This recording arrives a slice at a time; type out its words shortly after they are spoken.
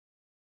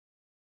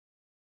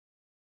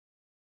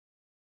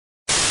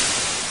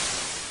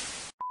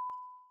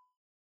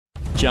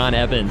John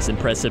Evans'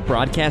 impressive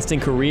broadcasting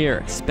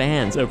career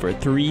spans over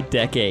 3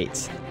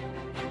 decades.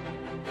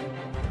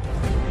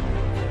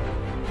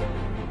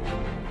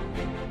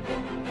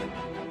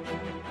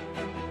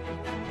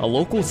 A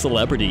local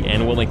celebrity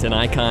and Wilmington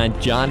icon,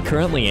 John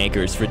currently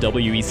anchors for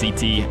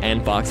WECT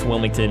and Fox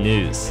Wilmington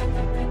News.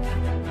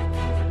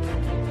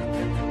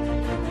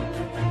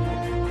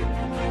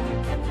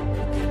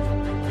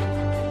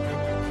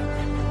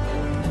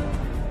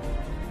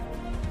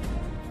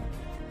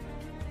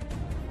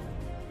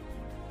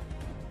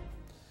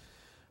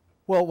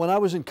 Well, when I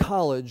was in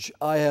college,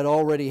 I had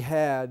already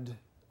had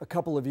a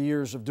couple of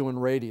years of doing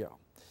radio.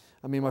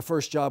 I mean, my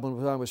first job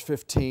when I was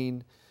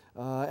 15,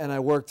 and I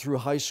worked through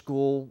high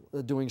school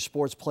doing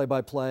sports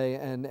play-by-play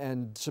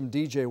and some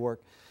DJ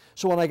work.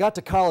 So when I got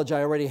to college,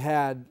 I already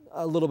had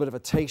a little bit of a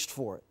taste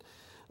for it.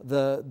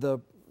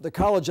 The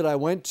college that I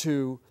went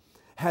to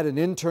had an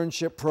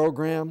internship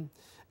program,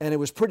 and it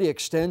was pretty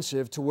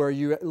extensive to where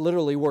you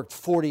literally worked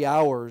 40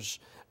 hours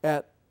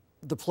at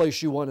the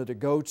place you wanted to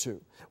go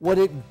to. What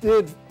it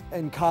did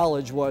in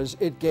college was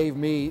it gave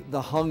me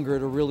the hunger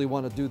to really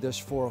want to do this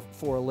for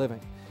a living.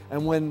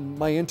 And when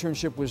my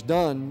internship was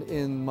done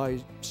in my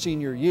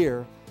senior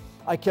year,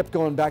 I kept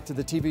going back to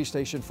the TV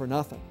station for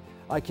nothing.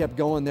 I kept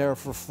going there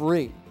for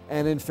free.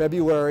 And in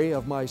February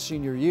of my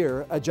senior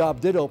year, a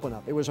job did open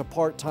up. It was a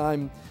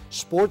part-time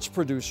sports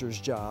producer's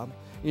job,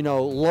 you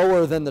know,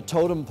 lower than the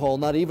totem pole,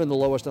 not even the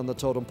lowest on the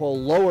totem pole,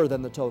 lower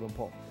than the totem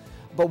pole.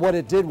 But what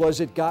it did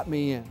was it got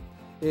me in.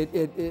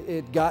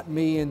 It got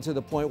me into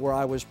the point where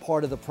I was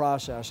part of the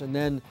process, and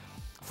then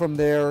from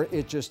there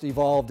it just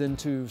evolved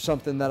into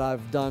something that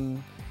I've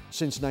done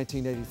since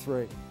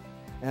 1983,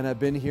 and I've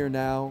been here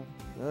now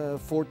a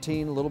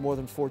little more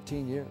than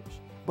 14 years.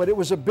 But it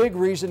was a big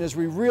reason is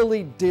we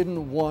really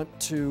didn't want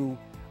to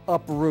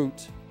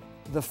uproot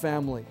the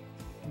family,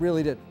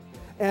 really didn't.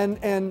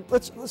 And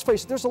let's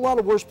face it, there's a lot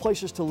of worse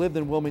places to live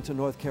than Wilmington,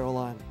 North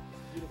Carolina.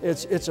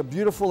 It's a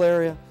beautiful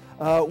area.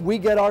 We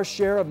get our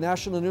share of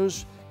national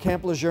news.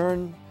 Camp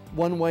Lejeune,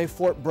 one way,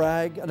 Fort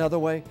Bragg, another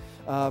way.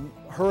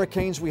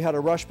 Hurricanes, we had a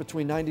rush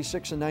between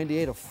 96 and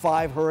 98 of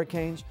 5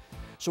 hurricanes.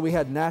 So we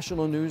had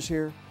national news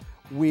here.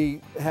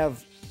 We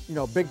have, you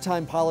know, big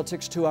time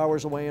politics 2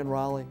 hours away in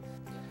Raleigh.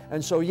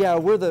 And so yeah,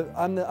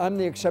 I'm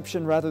the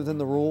exception rather than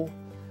the rule,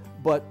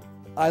 but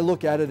I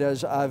look at it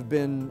as I've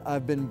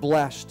been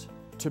blessed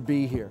to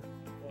be here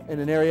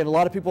in an area, and a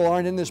lot of people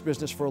aren't in this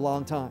business for a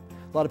long time.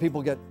 A lot of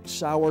people get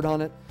soured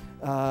on it.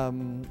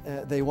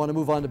 They want to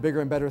move on to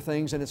bigger and better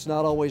things, and it's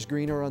not always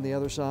greener on the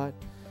other side.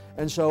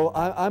 And so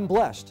I'm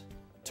blessed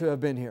to have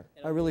been here.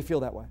 I really feel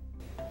that way.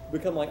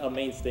 Become like a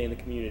mainstay in the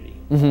community.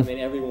 Mm-hmm. I mean,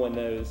 everyone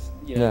knows,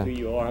 you know, who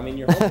you are. I mean,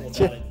 you're humble about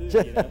it too,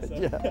 you know, so.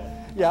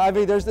 Yeah. I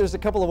mean, there's a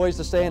couple of ways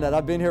to say that.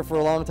 I've been here for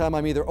a long time.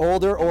 I'm either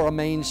older or a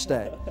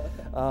mainstay.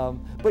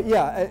 But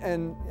yeah,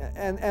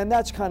 and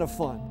that's kind of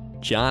fun.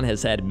 John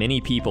has had many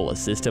people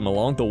assist him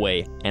along the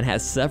way and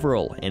has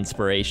several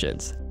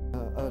inspirations.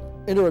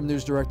 Interim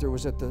news director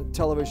was at the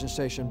television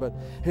station, but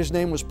his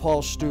name was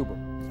Paul Stuber.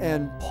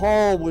 And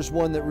Paul was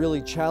one that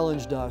really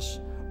challenged us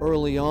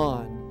early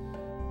on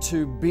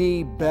to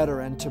be better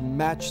and to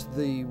match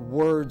the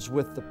words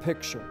with the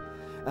picture.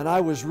 And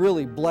I was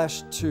really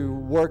blessed to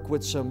work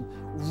with some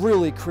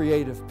really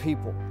creative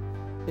people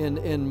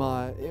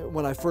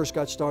when I first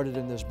got started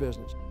in this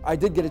business. I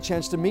did get a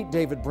chance to meet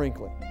David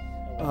Brinkley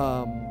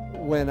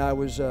when I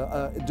was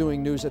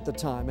doing news at the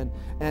time,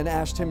 and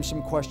asked him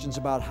some questions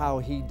about how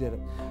he did it.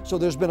 So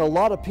there's been a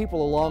lot of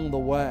people along the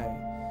way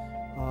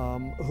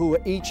who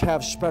each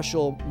have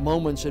special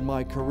moments in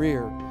my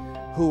career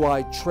who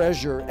I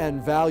treasure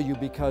and value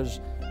because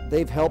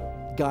they've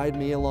helped guide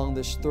me along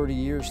this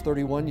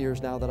 31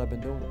 years now that I've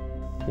been doing it.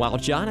 While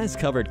John has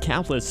covered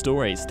countless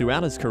stories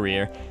throughout his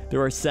career,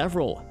 there are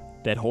several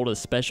that hold a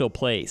special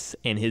place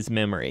in his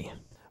memory.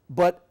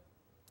 But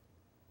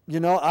you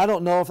know, I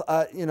don't know if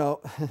you know,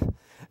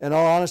 in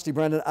all honesty,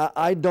 Brendan,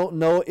 I don't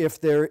know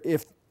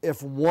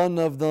if one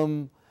of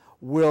them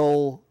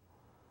will,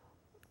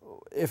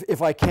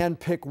 if I can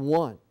pick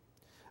one.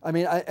 I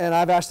mean, and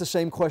I've asked the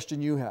same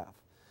question you have,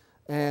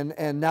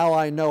 and now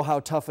I know how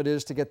tough it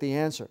is to get the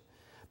answer,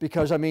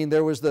 because I mean,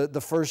 there was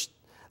the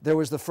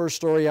first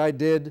story I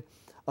did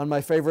on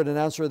my favorite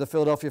announcer of the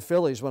Philadelphia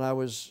Phillies when I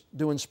was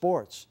doing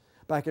sports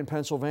back in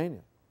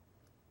Pennsylvania.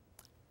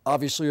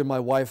 Obviously, when my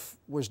wife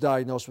was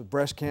diagnosed with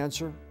breast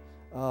cancer,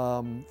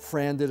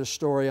 Fran did a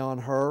story on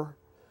her.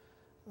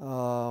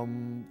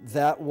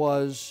 That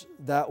was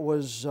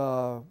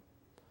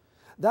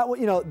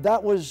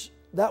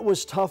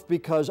tough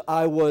because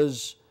I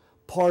was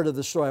part of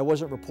the story. I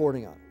wasn't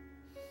reporting on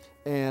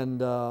it,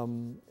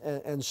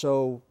 and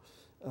so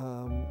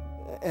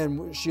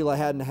Sheila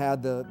hadn't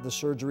had the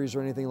surgeries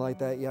or anything like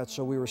that yet,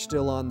 so we were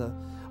still on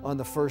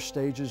the first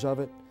stages of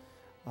it.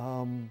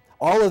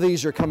 All of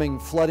these are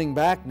flooding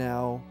back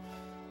now.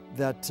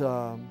 That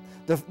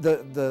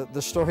the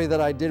story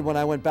that I did when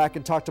I went back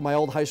and talked to my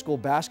old high school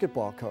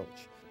basketball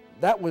coach,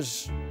 that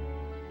was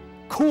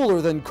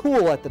cooler than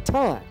cool at the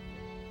time,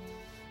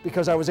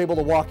 because I was able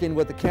to walk in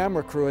with the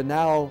camera crew, and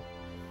now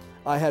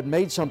I had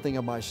made something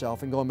of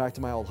myself and going back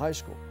to my old high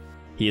school.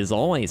 He has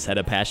always had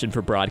a passion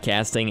for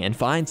broadcasting and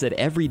finds that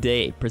every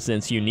day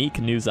presents unique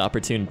news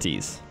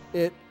opportunities.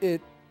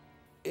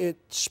 It's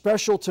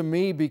special to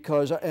me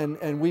because,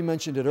 and we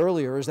mentioned it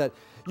earlier, is that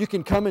you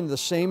can come into the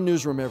same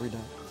newsroom every day.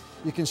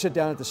 You can sit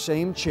down at the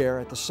same chair,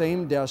 at the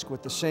same desk,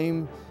 with the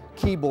same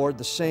keyboard,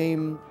 the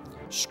same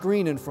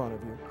screen in front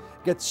of you,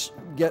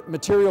 get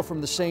material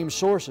from the same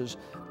sources,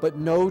 but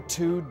no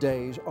 2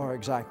 days are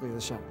exactly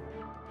the same.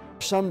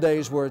 Some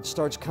days where it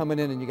starts coming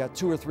in and you got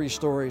 2 or 3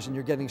 stories and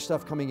you're getting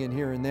stuff coming in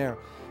here and there,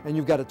 and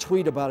you've got to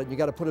tweet about it, and you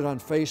got to put it on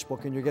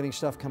Facebook, and you're getting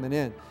stuff coming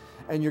in,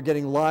 and you're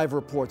getting live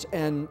reports,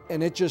 and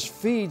it just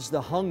feeds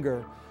the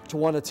hunger to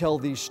want to tell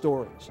these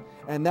stories.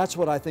 And that's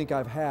what I think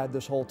I've had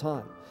this whole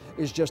time,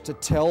 is just to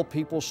tell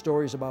people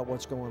stories about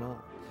what's going on,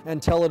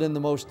 and tell it in the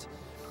most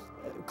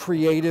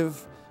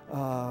creative,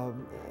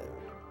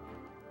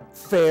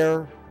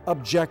 fair,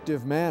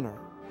 objective manner,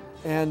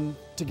 and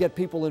to get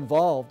people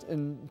involved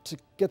and to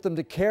get them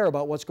to care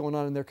about what's going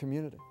on in their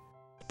community.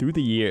 Through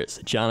the years,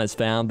 John has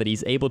found that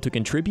he's able to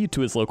contribute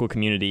to his local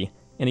community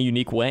in a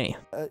unique way.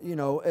 In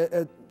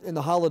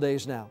the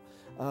holidays now,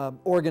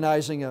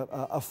 organizing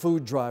a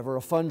food drive or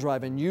a fun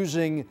drive and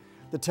using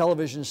the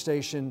television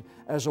station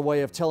as a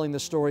way of telling the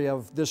story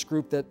of this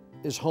group that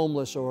is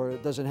homeless or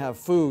doesn't have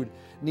food,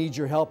 needs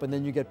your help, and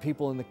then you get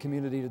people in the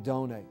community to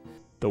donate.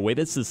 The way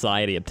that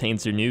society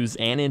obtains their news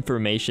and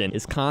information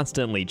is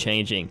constantly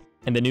changing,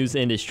 and the news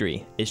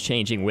industry is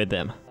changing with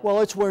them.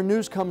 Well, it's where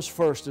news comes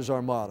first is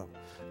our motto.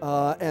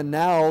 And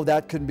now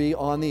that can be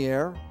on the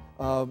air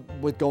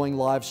with going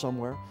live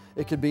somewhere.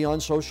 It could be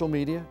on social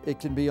media. It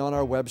can be on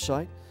our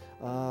website.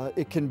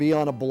 It can be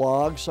on a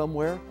blog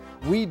somewhere.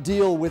 We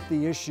deal with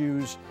the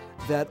issues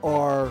that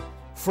are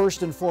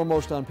first and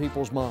foremost on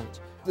people's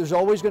minds. There's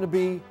always going to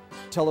be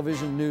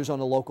television news on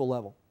a local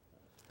level.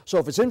 So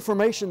if it's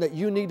information that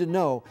you need to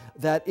know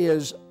that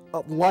is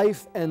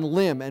life and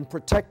limb and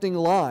protecting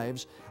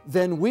lives,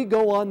 then we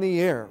go on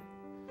the air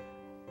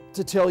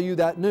to tell you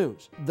that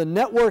news. The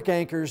network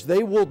anchors,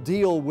 they will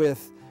deal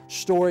with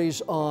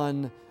stories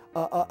on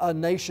a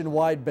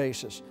nationwide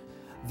basis.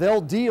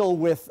 They'll deal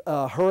with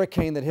a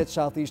hurricane that hit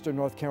southeastern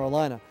North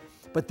Carolina,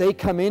 but they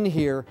come in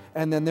here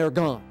and then they're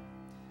gone.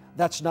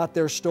 That's not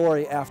their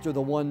story after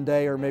the 1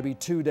 day or maybe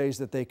 2 days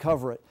that they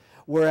cover it.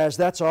 Whereas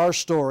that's our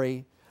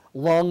story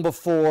long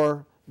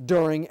before,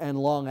 during, and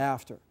long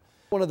after.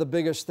 One of the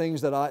biggest things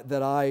that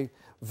I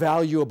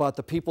value about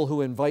the people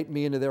who invite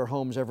me into their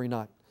homes every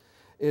night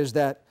is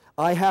that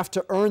I have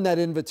to earn that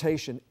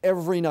invitation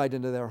every night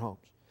into their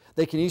homes.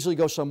 They can easily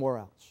go somewhere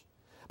else.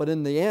 But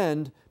in the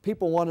end,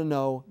 people want to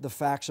know the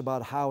facts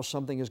about how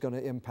something is going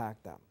to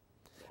impact them.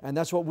 And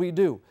that's what we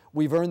do.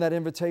 We've earned that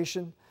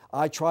invitation.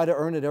 I try to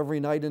earn it every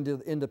night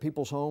into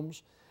people's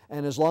homes.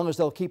 And as long as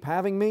they'll keep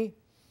having me,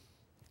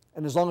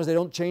 and as long as they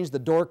don't change the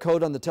door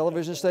code on the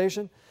television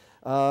station,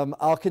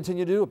 I'll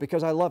continue to do it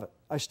because I love it.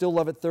 I still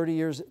love it 30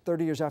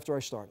 years after I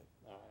started.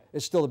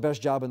 It's still the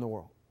best job in the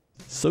world.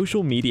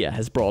 Social media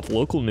has brought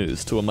local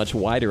news to a much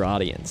wider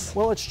audience.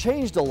 Well, it's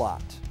changed a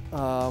lot.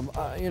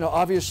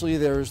 Obviously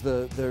there's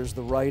the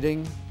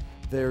writing,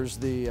 there's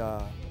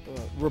the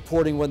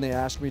reporting when they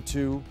ask me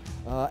to,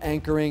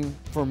 anchoring.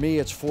 For me,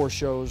 it's 4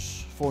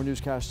 shows, 4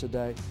 newscasts a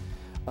day.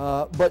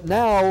 But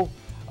now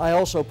I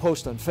also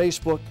post on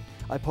Facebook.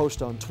 I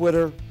post on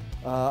Twitter,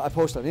 I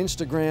post on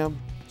Instagram.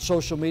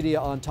 Social media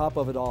on top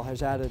of it all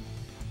has added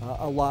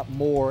a lot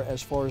more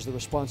as far as the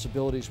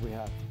responsibilities we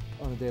have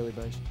on a daily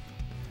basis.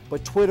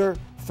 But Twitter,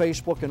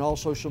 Facebook, and all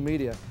social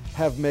media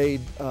have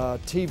made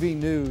TV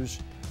news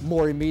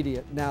more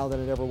immediate now than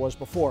it ever was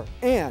before.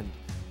 And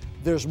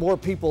there's more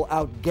people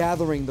out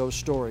gathering those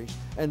stories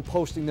and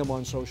posting them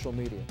on social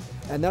media.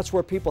 And that's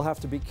where people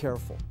have to be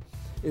careful,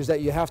 is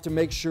that you have to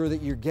make sure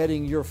that you're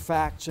getting your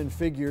facts and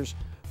figures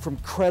from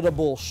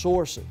credible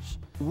sources.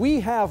 We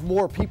have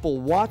more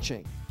people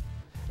watching.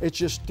 It's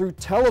just through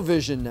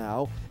television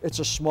now, it's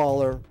a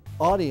smaller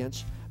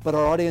audience, but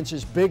our audience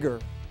is bigger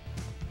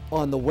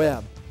on the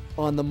web,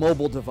 on the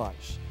mobile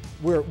device.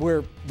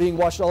 We're being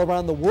watched all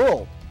around the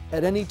world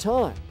at any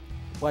time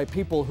by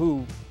people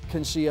who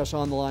can see us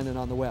online and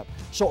on the web.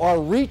 So our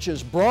reach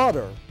is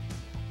broader,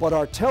 but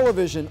our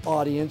television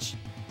audience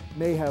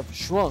may have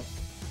shrunk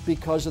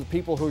because of the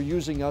people who are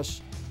using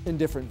us in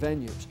different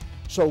venues.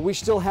 So we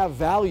still have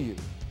value,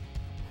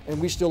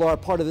 and we still are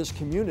part of this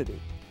community,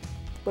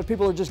 but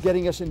people are just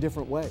getting us in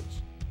different ways.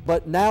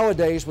 But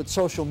nowadays with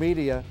social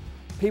media,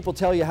 people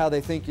tell you how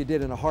they think you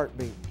did in a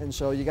heartbeat, and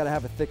so you got to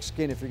have a thick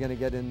skin if you're going to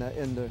get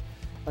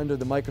under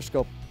the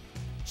microscope.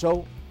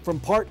 So from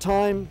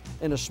part-time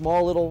in a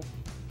small little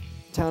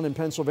town in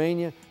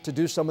Pennsylvania to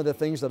do some of the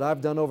things that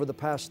I've done over the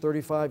past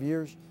 35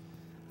 years,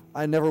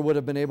 I never would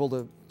have been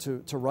able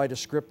to write a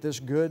script this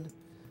good,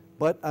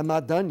 but I'm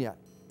not done yet.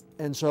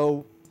 And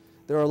so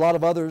there are a lot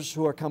of others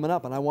who are coming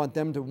up, and I want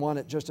them to want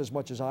it just as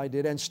much as I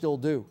did and still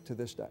do to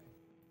this day.